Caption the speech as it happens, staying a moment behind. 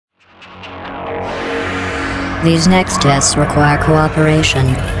These next tests require cooperation.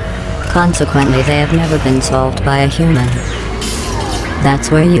 Consequently, they have never been solved by a human. That's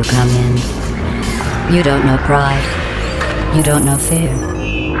where you come in. You don't know pride. You don't know fear.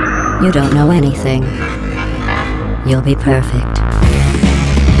 You don't know anything. You'll be perfect.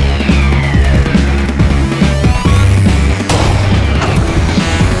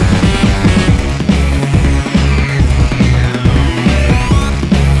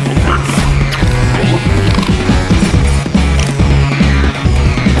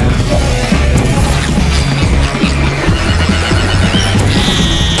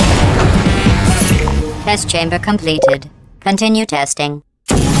 Test chamber completed. Continue testing.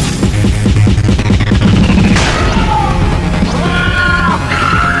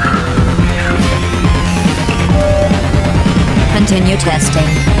 Continue testing.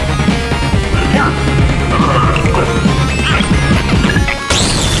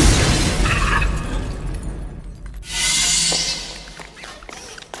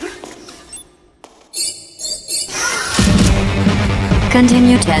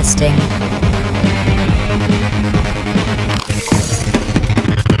 Continue testing.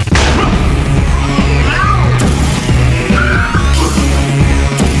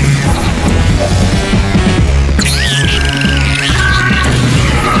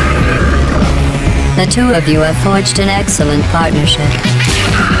 The two of you have forged an excellent partnership.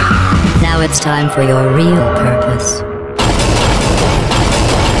 Now it's time for your real purpose.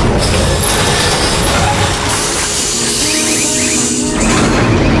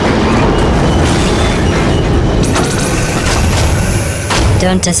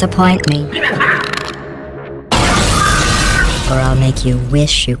 Don't disappoint me, or I'll make you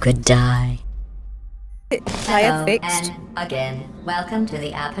wish you could die. I have fixed. And again, welcome to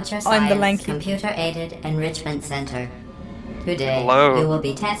the Aperture I'm the Science lanky. Computer-Aided Enrichment Center. Today, Hello. you will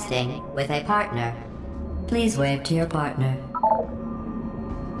be testing with a partner. Please wave to your partner.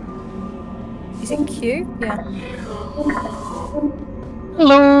 Is it Q? Yeah.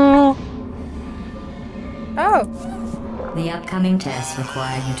 Hello. Oh, The upcoming tests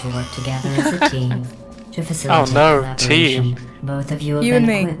require you to work together as a team to facilitate Oh no, collaboration. team. Both of you have You been and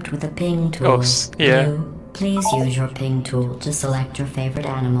me. equipped with a ping tool. Oh, yeah. Blue, please use your ping tool to select your favorite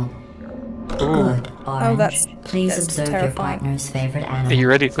animal. Ooh. Good. Orange, please that's observe your terrifying. partner's favorite animal. Are you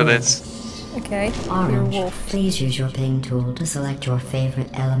ready for Good. this? okay. You're a Orange, wolf. please use your ping tool to select your favorite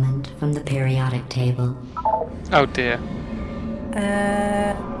element from the periodic table. Oh dear.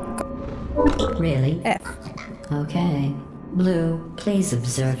 Really? F. Okay. Blue, please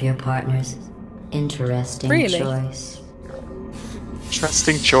observe your partner's interesting Really? choice.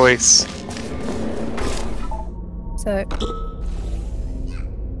 Interesting choice. So.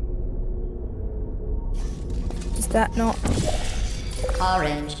 Is that not?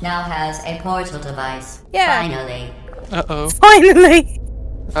 Orange now has a portal device. Yeah. Finally. Uh-oh. Finally!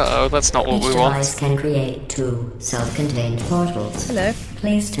 Uh-oh, that's not what Each we device want. can create 2 self-contained portals. Hello.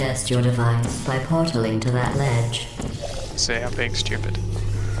 Please test your device by portaling to that ledge. See, I'm being stupid.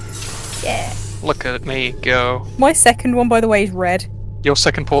 Yeah. Look at me go. My second one, by the way, is red. Your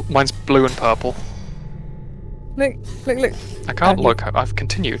second port, mine's blue and purple. Look, look, look. I can't Oh, look, I've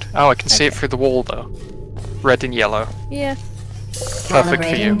continued. Oh, I can see it through the wall though. Red and yellow. Yeah. Perfect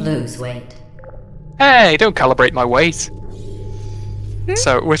for you. Calibrating Blue's weight. Hey, don't calibrate my weight.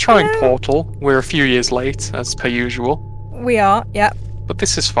 So, we're trying Yeah. Portal. We're a few years late, as per usual. We are, yeah. But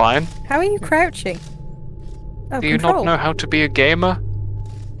this is fine. How are you crouching? Oh, Do you control. not know how to be a gamer?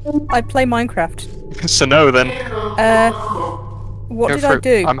 I play Minecraft. So no then. What Go did for I it.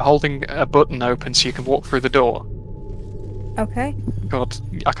 do? I'm holding a button open so you can walk through the door. Okay. God,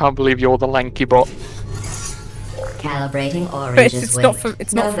 I can't believe you're the lanky bot. Calibrating But Orange's it's weight. not for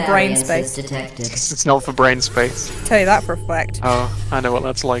it's not No for brain variances space. detected. It's not for brain space. Tell you that for a fact. Oh, I know what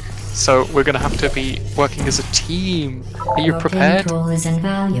that's like. So we're gonna have to be working as a team. Are you Your prepared? ping tool is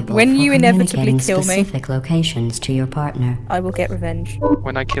invaluable When for you inevitably communicating kill me. specific locations to your partner. I will get revenge.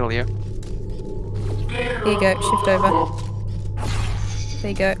 When I kill you. Here you go. Shift over.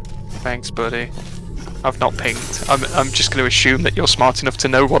 There you go. Thanks, buddy. I've not pinged. I'm just gonna assume that you're smart enough to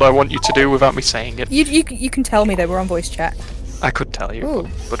know what I want you to do without me saying it. You can tell me though. We're on voice chat. I could tell you, Ooh.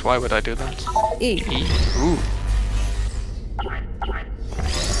 but why would I do that? E. E. Ooh.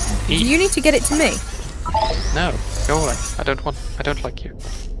 Do E. you need to get it to me? No, go away. I don't like you.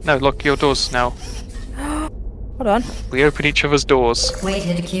 No, look, your doors now. Hold on. We open each other's doors.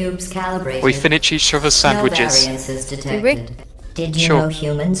 Weighted cubes calibrated. We finish each other's No sandwiches. variances we? detected. Did you Sure. know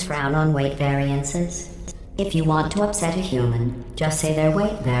humans frown on weight variances? If you want to upset a human, just say their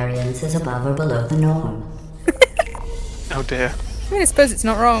weight variance is above or below the norm. Oh dear. I mean, I suppose it's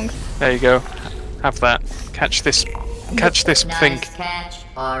not wrong. There you go. Have that. Catch this. Catch this thing. Nice catch,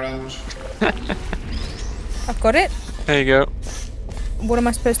 Orange. I've got it. There you go. What am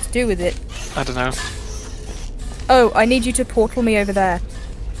I supposed to do with it? I don't know. Oh, I need you to portal me over there.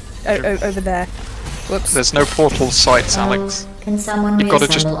 Over there. Whoops. There's no portal sites, Alex. Can someone You've gotta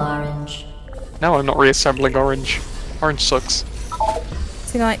reassemble just- Orange? No, I'm not reassembling Orange. Orange sucks.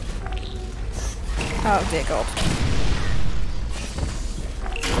 Tonight. Oh dear God.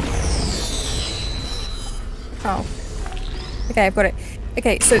 Oh. Okay, I've got it.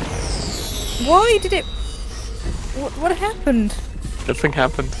 Okay, so why did it? What happened? Nothing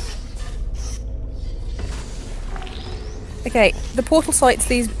happened. Okay, the portal sites.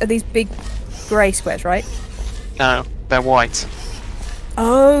 These are these big grey squares, right? No, they're white.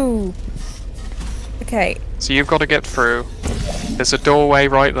 Oh. Okay. So you've got to get through. There's a doorway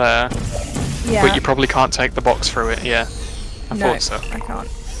right there, Yeah. but you probably can't take the box through it. Yeah, I No, thought so. I can't.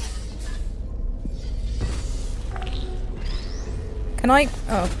 Can I?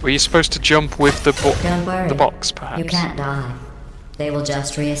 Oh. Were you supposed to jump with the Don't worry. the box, perhaps? You can't die. They will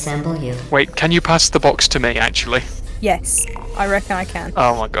just reassemble you. Wait, can you pass the box to me, actually? Yes, I reckon I can.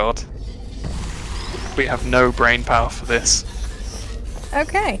 Oh my god. We have no brain power for this.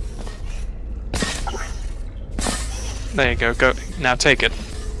 Okay. There you go, go. Now take it.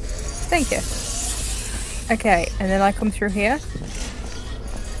 Thank you. Okay, and then I come through here.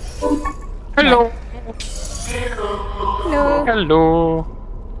 Hello! No. Hello!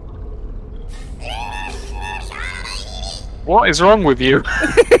 What is wrong with you?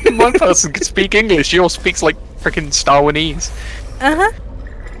 One person can speak English, yours speaks like freaking Starwanese. Uh-huh.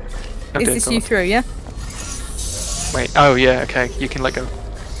 Is Okay, this go you on. through, yeah? Wait, oh yeah, okay, you can let go.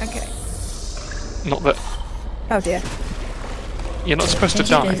 Okay. Not that. Oh dear. You're not supposed to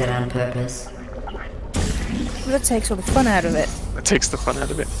Did you do die. that on purpose? Well, that takes all the fun out of it. That takes the fun out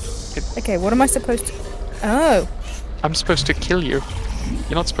of it. Okay, what am I supposed to... Oh. I'm supposed to kill you.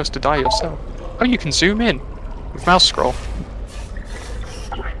 You're not supposed to die yourself. Oh, you can zoom in with mouse scroll.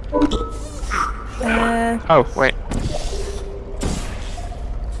 Oh, wait.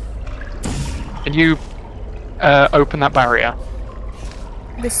 Can you open that barrier?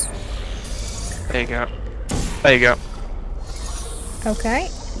 This... There you go. There you go. Okay.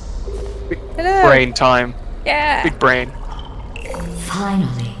 Big Hello. brain time. Yeah. Big brain.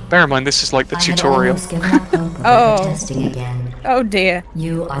 Finally. Bear in mind, this is like the I had tutorial. almost given up hope of Oh. ever testing again. Oh dear.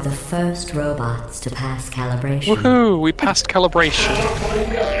 You are the first robots to pass calibration. Woohoo! We passed calibration.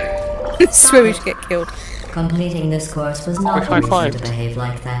 This is where we should get killed. Completing this course was not Quick a high reason to fived. behave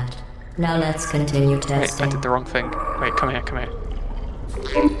like that. Now let's continue Wait, I testing. did the wrong thing. Wait, come here, come here.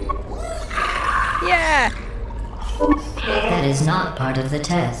 Yeah. That is not part of the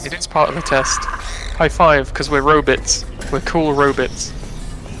test. It is part of the test. High five, because we're robots. We're cool robots.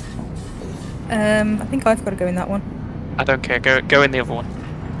 I think I've got to go in that one. I don't care. Go in the other one.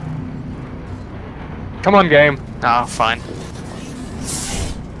 Come on, game. Ah, fine.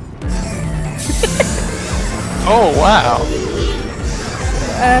 Oh wow!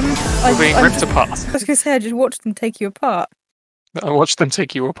 We're being ripped apart. I was gonna say I just watched them take you apart. I watched them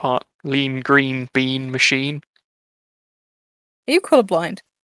take you apart. Lean green bean machine. Are you colourblind?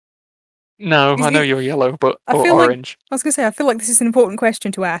 No, Is I know it- you're yellow, but I or feel like- orange. I was gonna say I feel like this is an important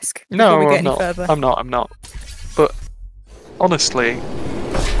question to ask before No, we get I'm any not. further. I'm not. But honestly,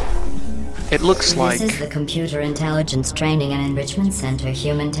 it looks like This is the Computer Intelligence Training and Enrichment Center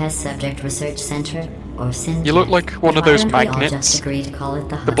Human Test Subject Research Center, or CINTEC. you look like one of those Why don't we all magnets. just agree to call it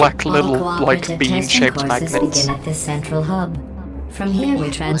the, The hub? black All little, like, cooperative bean-shaped testing courses magnets. begin at this central hub. From here,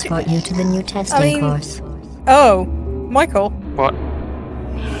 we transport you to the new testing mean- course. Oh, Michael, What?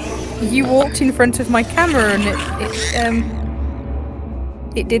 you walked in front of my camera and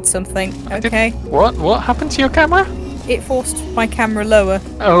it did something. Okay, What? What happened to your camera? it forced my camera lower.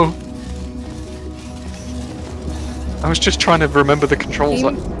 Oh. I was just trying to remember the controls.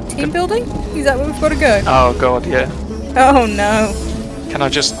 Team building? Is that where we've got to go? Oh god, yeah. Oh no. Can I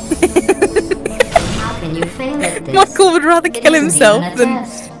just... How can you fail at this? Michael would rather It kill isn't himself even a than,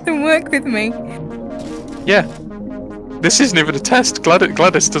 test. than work with me. Yeah. This isn't even a test.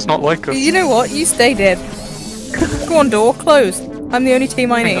 Gladys does not like us. You know what? You stay dead. Go on, door, closed. I'm the only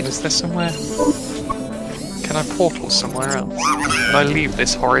team I Hang on, need. is there somewhere... Can I portal somewhere else? Can I leave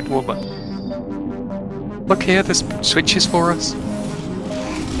this horrid woman? Look here, there's switches for us.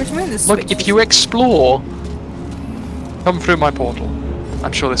 What do you mean there's Look, switches? if you explore... Come through my portal.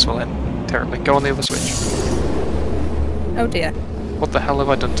 I'm sure this will end terribly. Go on the other switch. Oh dear. What the hell have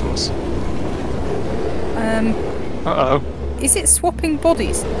I done to us? Uh-oh. Is it swapping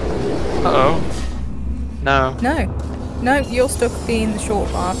bodies? Uh-oh. No. No. No, you're stuck being the short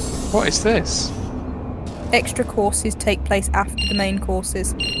path. What is this? extra courses take place after the main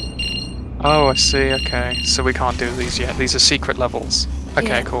courses. Oh, I see, okay. So we can't do these yet. These are secret levels. Okay,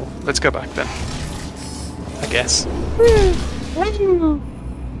 Yeah. cool. Let's go back then. I guess.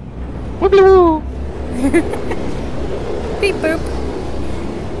 Beep boop.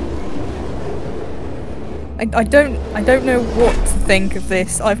 I don't know what to think of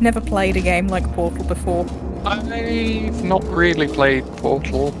this. I've never played a game like Portal before. I've not really played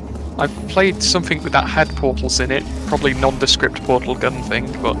Portal. I've played something that had portals in it. Probably nondescript portal gun thing,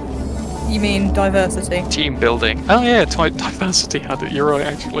 but You mean diversity? team building. Oh yeah, diversity had it. You're right,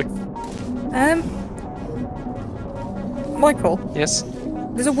 actually. Michael, Yes.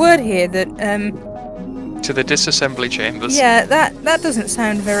 there's a word here that To the disassembly chambers. yeah, that doesn't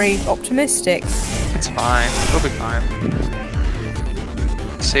sound very optimistic. It's fine. We'll be fine.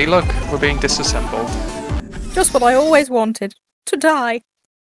 See, look, we're being disassembled. Just what I always wanted. To die.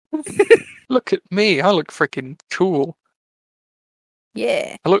 Look at me. I look freaking cool.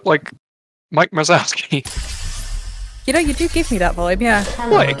 Yeah. I look like Mike Mazowski. You know, you do give me that vibe, yeah.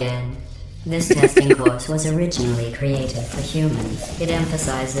 Hello Wait. again. This testing course was originally created for humans. It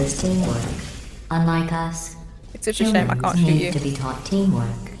emphasizes teamwork. Unlike us, It's such a shame I humans can't shoot need you. to be taught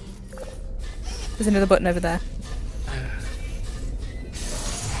teamwork. There's another button over there.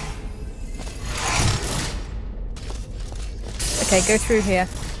 Okay, go through here.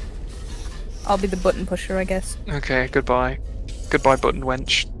 I'll be the button pusher, I guess. Okay, goodbye. Goodbye, button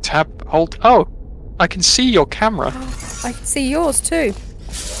wench. Tab, hold. Oh! I can see your camera. I can see yours too.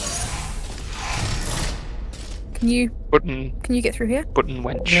 Can you Button get through here?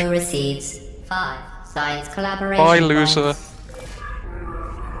 wench. Blue receives 5 science collaboration. Bye, loser. points.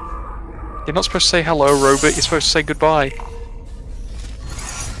 You're not supposed to say hello, robot. You're supposed to say goodbye.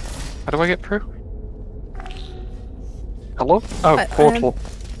 How do I get through? Hello? Oh, portal.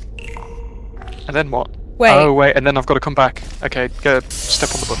 And then what? Wait. Oh, wait, and then I've got to come back. Okay, go step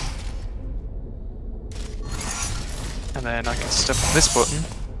on the button. And then I can step on this button.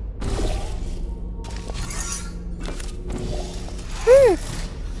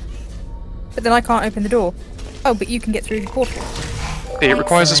 But then I can't open the door. Oh, but you can get through the portal. It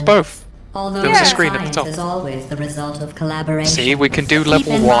requires us Excellent. both. Although There was a Yeah. screen at the science top. is always the result of collaboration. See, we can do Keep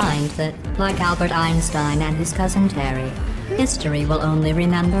level in 1. mind that, like Albert Einstein and his cousin Terry, history will only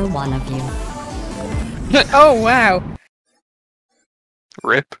remember one of you. Oh, wow.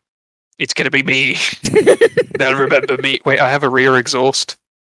 Rip. It's gonna be me. They'll remember me. Wait, I have a rear exhaust.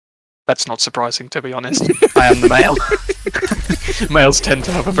 That's not surprising, to be honest. I am the male. Males tend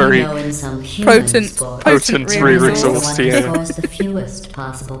to have a very... You know, in some human Potent Potent rear rear exhaust. the one exhaust, who yeah. scores the fewest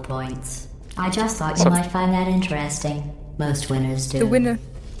possible points. I just thought you So- might find that interesting. Most winners do. The winner.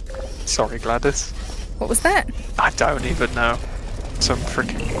 Sorry, Gladys. What was that? I don't even know. Some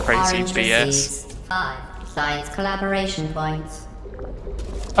freaking crazy Orange BS. receives 5 science collaboration points.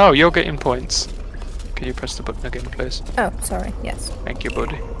 Oh, you're getting points. Can you press the button again, please? Oh, sorry. Yes. Thank you,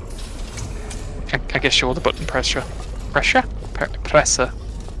 buddy. I guess you're the button presser. Presser? Presser.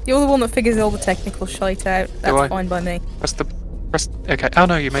 You're the one that figures all the technical shite out. I? That's fine by me. Press. Okay. Oh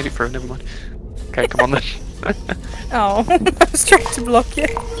no, you made it through. Never mind. Okay, come on then. Oh, I was trying to block you.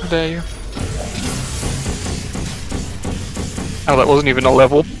 How dare you? Oh, that wasn't even a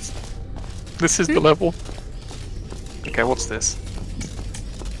level. This is the level. Okay, what's this?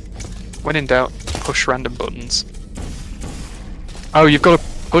 When in doubt, push random buttons. Oh, you've got to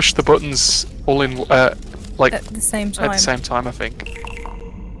push the buttons all in, like, At the same time. at the same time, I think.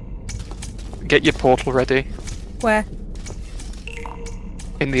 Get your portal ready. Where?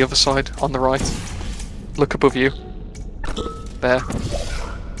 In the other side, on the right. Look above you. There.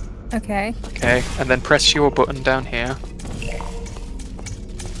 Okay. Okay, and then press your button down here.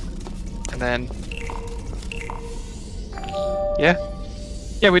 And then... Yeah?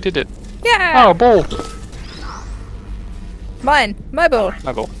 Yeah, we did it. Yeah! Oh, ball! Mine! My ball!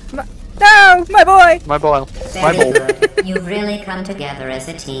 My ball. No! My boy! My ball. My Very ball. good. You've really come together as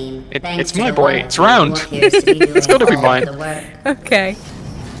a team. Thanks It's to my the boy. one It's of you who round. appears to be doing It's gotta be all of mine. the work. Okay.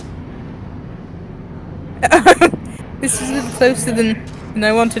 This is a little closer than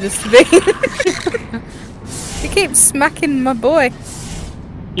I wanted us to be. You keep smacking my boy.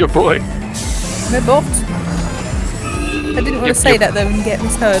 Your boy. My bot. I didn't want to say that though and get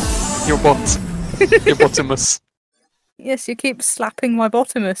misheard. Your bot. Your bottomus. Yes, you keep slapping my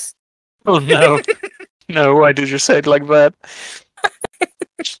bottomus. Oh no. No, why did you say it like that?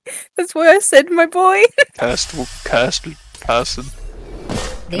 That's why I said my boy. Cursed person.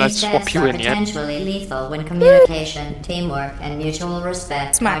 Can I These swap tests you are in yet? potentially lethal when communication, teamwork, and mutual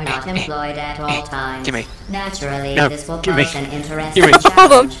respect Smack. are not employed at all times. Gimme. Naturally, No, this will gimme. pose an interesting Gimme.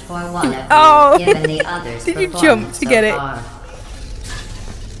 Hold on. challenge for one of you, Oh. given the others' Did you performance jump to get so it? far.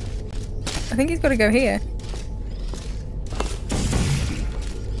 I think he's got to go here.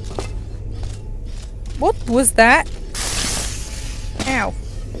 What was that? Ow.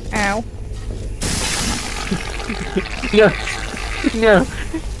 Ow. No. No.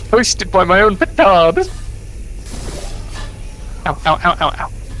 Hosted by my own petard. Ow, ow, ow, ow, ow.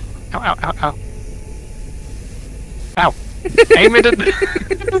 Ow, ow, ow, ow. Ow. Aim it at...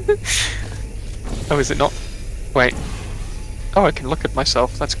 Oh, is it not? Wait. Oh, I can look at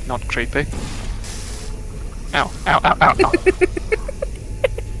myself. That's not creepy. Ow, ow, ow, ow, ow.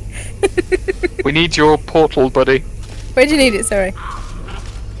 We need your portal, buddy. Where do you need it? Sorry.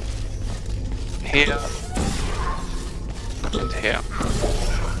 Here. And here.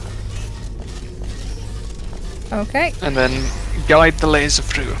 Okay. And then guide the laser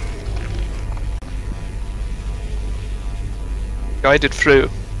through. Guide it through.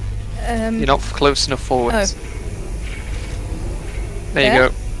 You're not close enough forwards. Oh. There you There?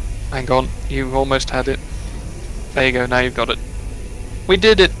 go. Hang on, you almost had it. There you go, now you've got it. We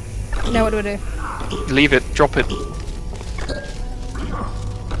did it! Now what do I do? Leave it, drop it.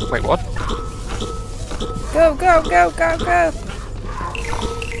 Wait, what? Go, go, go, go, go!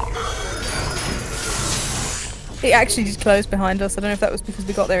 It actually just closed behind us. I don't know if that was because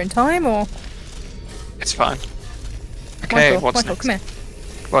we got there in time or... It's fine. Okay, Michael, what's Michael, next? come here.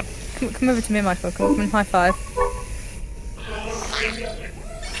 What? Come over to me, Michael. Come on, high five.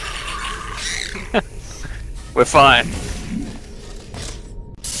 We're fine.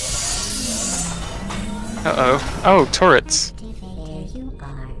 Uh-oh. Oh, turrets. There you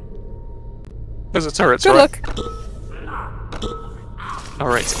are. Those are turrets, Good right? luck.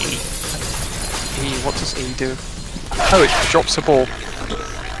 Alright, it's E. E, what does E do? Oh, it drops a ball.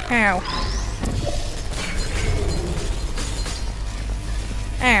 Ow.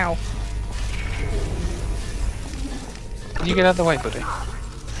 Ow. Can you get out of the way, buddy?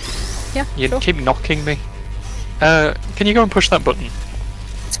 Yeah, You sure. keep knocking me. Can you go and push that button?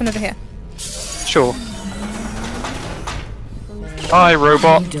 This one over here. Sure. Hi, What are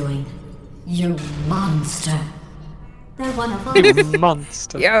robot. you doing? You monster. They're one of You us.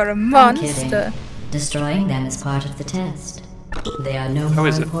 monster. You're a I'm monster. kidding. Destroying them is part of the test. They are no Oh, more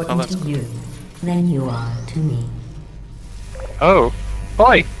is it? Oh, important that's to good. you than you are to me. Oh.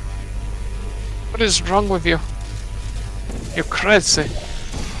 Hi. What is wrong with you? You're crazy.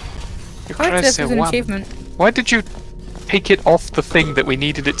 You're I like this crazy. was an Wham. achievement. Why did you take it off the thing that we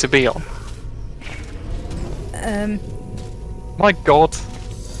needed it to be on? My god.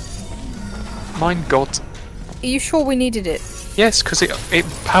 My god. Are you sure we needed it? Yes, because it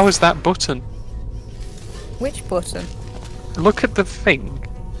powers that button. Which button? Look at the thing.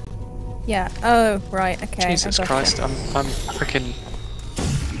 Yeah. Oh, right. Okay. Jesus I gotcha. Christ, I'm freaking.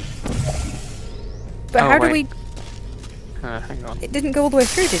 But Oh, how do wait. we? Hang on. It didn't go all the way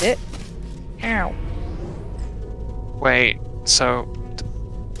through, did it? Ow. Wait. So,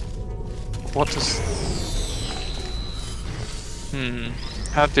 what does?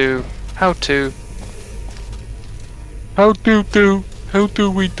 How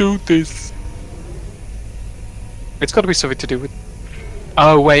do we do this? It's got to be something to do with.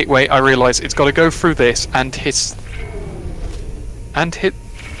 Oh wait, I realise it's got to go through this and hit.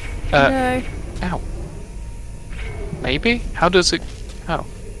 No. Ow. Maybe? How does it? How?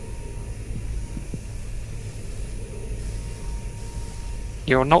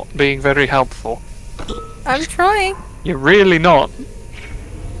 You're not being very helpful. I'm trying. You're really not.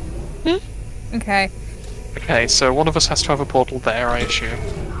 Okay. Okay, so one of us has to have a portal there, I assume.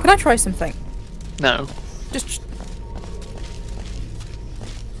 Can I try something? No. Just.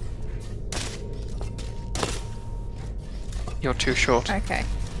 You're too short. Okay.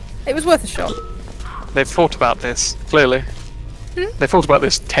 It was worth a shot. They've thought about this, clearly. They thought about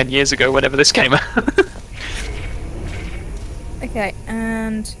this 10 years ago, whenever this came out. Okay,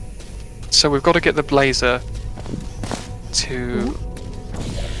 and So we've got to get the blazer to...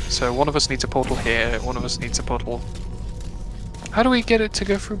 So one of us needs a portal here, one of us needs a portal... How do we get it to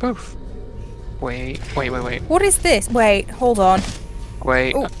go through both? Wait. what is this? Wait, hold on.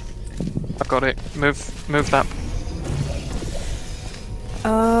 Wait. Oh. I've got it. Move that.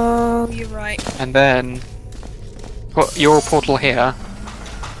 Oh, you're right. And then... Put your portal here.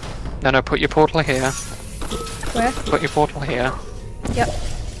 No, put your portal here. Where? Put your portal here. Yep.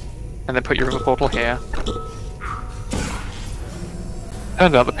 And then put your other portal here.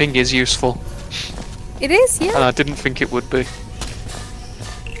 Turns out the ping is useful. It is, And yeah. I didn't think it would be.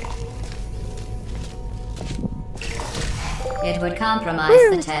 It would compromise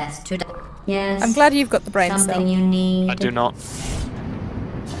Woo. the test to... Yes. I'm glad you've got the brain Something cell. you need. I do not.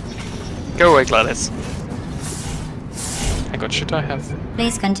 Go away, Gladys. Hang on, should I have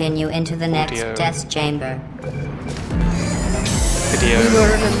Please continue into the next Audio. test chamber. video? We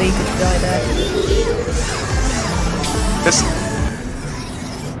were in a league to die there. This.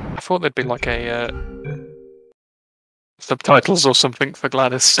 I thought there'd be like a subtitles or something for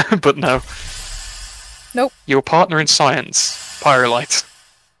Gladys, but no. Nope. Your partner in science, Pyrolite.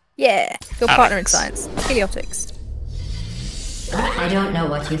 Yeah. Your partner in Alex. science. Heliotics. I don't know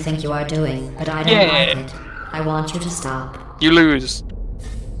what you think you are doing, but I don't Yeah. like it. I want you to stop. You lose.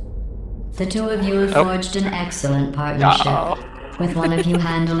 The two of you have Oh. forged an excellent partnership, Ah. with one of you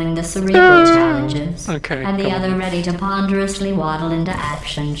handling the cerebral challenges, Okay, and the come other on. ready to ponderously waddle into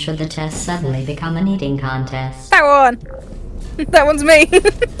action should the test suddenly become an eating contest. That one! That one's me!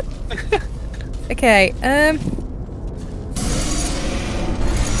 Okay,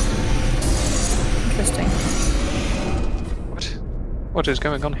 interesting. What is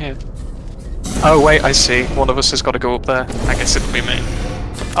going on here? Oh wait, I see. One of us has got to go up there. I guess it'll be me.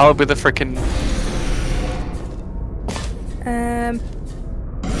 I'll be the frickin'.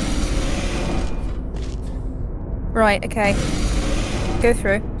 Right, okay. Go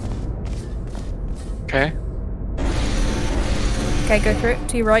through. Okay. Okay, go through.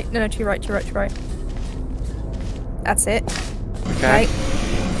 To your right. No, to your right, to your right, to your right. That's it. Okay. Right.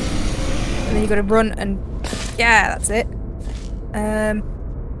 And then you gotta run and... Yeah, that's it. And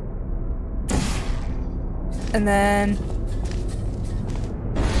then...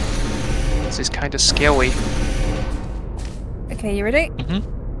 This is kind of scary. Okay, you ready? Mhm.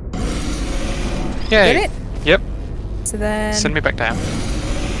 Get Yay. it? Yep. So then... Send me back down.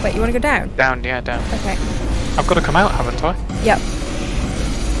 Wait, you wanna go down? Down, yeah, down. Okay. I've got to come out, haven't I? Yep.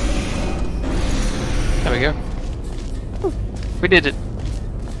 There we go. We did it.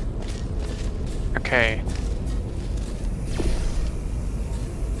 Okay.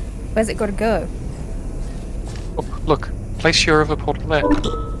 Where's it gotta go? Oh, look. Place your other portal there. Ooh,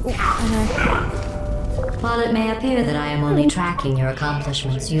 I know. While it may appear that I am only tracking your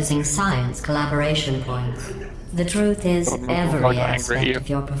accomplishments using science collaboration points, the truth is I'm every angry at aspect you. of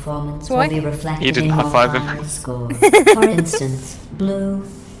your performance Why? will be reflected You didn't in your high-five him. final score. For instance, Blue,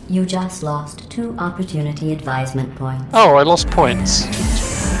 you just lost 2 opportunity advisement points. Oh, I lost points.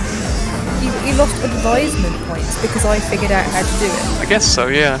 You lost advisement points because I figured out how to do it. I guess so,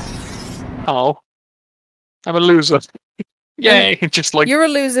 yeah. Oh. I'm a loser. Yay! Just like. You're a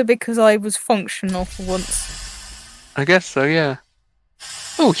loser because I was functional for once. I guess so, yeah.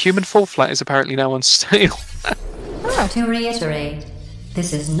 Oh, human fall flat is apparently now on sale. Oh. To reiterate,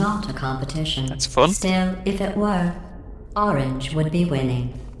 this is not a competition. That's fun. Still, if it were, Orange would be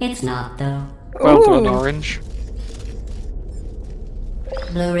winning. It's not, though. Well done, Ooh. Orange.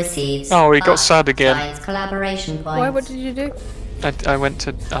 Blue receives. Oh, he got 5 sad again. Science collaboration points. Why? What did you do? I went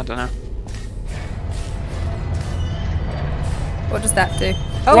to. I don't know. What does that do?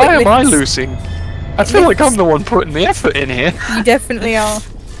 Oh, Why it am I lifts. losing? I feel like I'm the one putting the effort in here. You definitely are.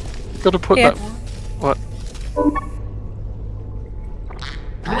 Gotta put Here. that. What?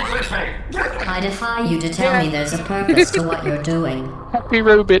 I defy you to tell me there's a purpose to what you're doing. Happy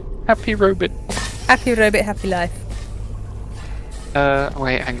Robot. Happy Robot. Happy rabbit, happy life.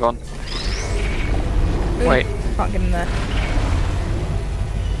 Wait, hang on. Ooh, Wait. Can't get in there.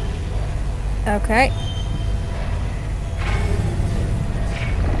 Okay.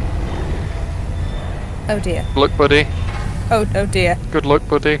 Oh dear. Good luck, buddy. Oh dear. Good luck,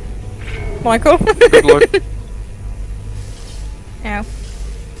 buddy. Michael. Good luck. Ow.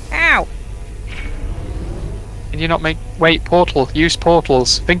 Ow. Can you not make. Wait, portal. Use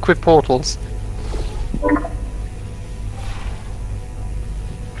portals. Think with portals.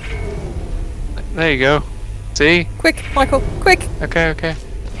 There you go. See? Quick, Michael, quick. Okay, okay.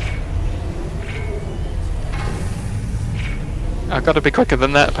 I've got to be quicker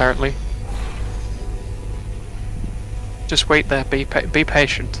than that, apparently. Just wait there. Be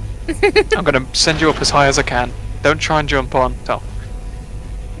patient. I'm gonna send you up as high as I can. Don't try and jump on. Oh.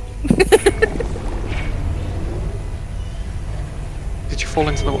 Did you fall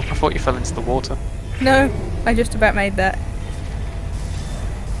into the water? I thought you fell into the water. No, I just about made that.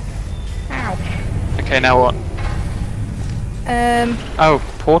 Ow. Okay, now what? Oh,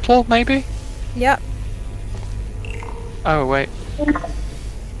 portal, maybe? Yep. Oh, wait.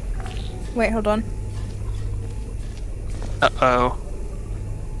 Wait, hold on. Uh-oh.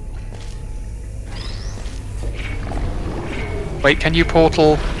 Wait, can you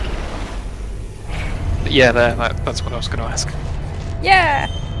portal? Yeah, there. That's what I was going to ask. Yeah!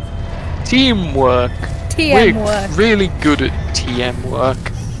 Teamwork! TM work. really good at TM work.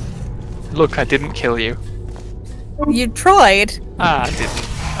 Look, I didn't kill you. You tried. Ah,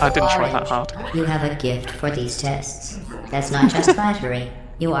 I didn't try that hard. You have a gift for these tests. That's not just flattery.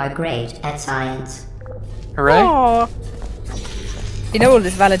 You are great at science. Hooray! Aww. You know all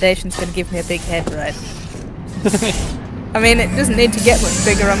this validation's gonna give me a big head, right? I mean, it doesn't need to get much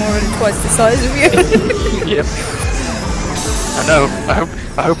bigger. I'm already twice the size of you. Yep. I know.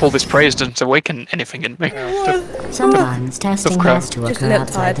 I hope all this praise doesn't awaken anything in me. Sometimes testing crap. has to Just a occur little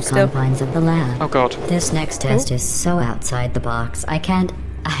outside tired the still. confines of the lab. Oh god. This next test is so outside the box, I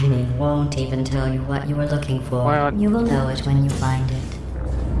won't even tell you what you were looking for. Why aren't- You will know it when you find it.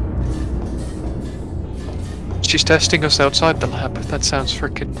 She's testing us outside the lab. That sounds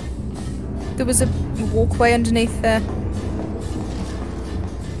frickin'. There was a walkway underneath there.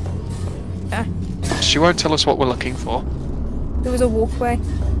 Ah, She won't tell us what we're looking for. there was a walkway.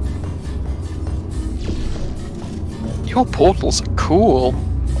 Your portals are cool.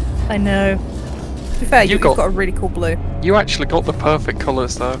 I know. To be fair, you've got a really cool blue. You actually got the perfect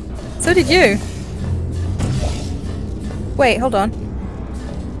colours though. So did you. Wait, hold on.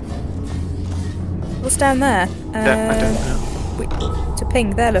 What's down there? I don't know. Wait, it's a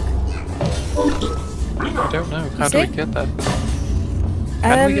ping. There, look. I don't know. How do see? we get there?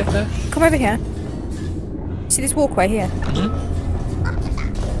 How do we get there? Come over here. See this walkway here?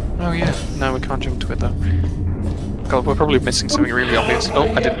 Oh yeah. No, we can't jump to it though. God, we're probably missing something really obvious. Oh,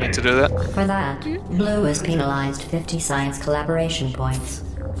 I didn't mean to do that. For that, Blue is penalized 50 science collaboration points.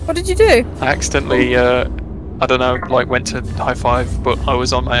 What did you do? I accidentally, I don't know, like went to high five, but I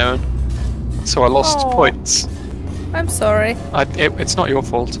was on my own. So I lost Aw. points. I'm sorry. It's not your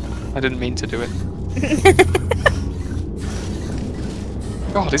fault. I didn't mean to do it.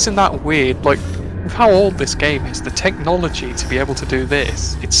 God, isn't that weird? Like, with how old this game is, the technology to be able to do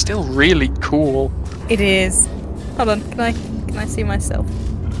this, it's still really cool. It is. Hold on. Can I see myself?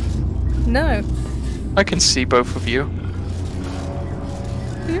 No. I can see both of you.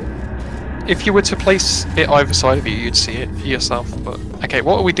 If you were to place it either side of you, you'd see it yourself. But okay,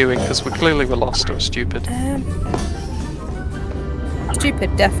 what are we doing? Because we clearly were lost or stupid.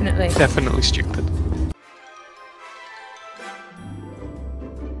 Stupid, definitely. Definitely stupid.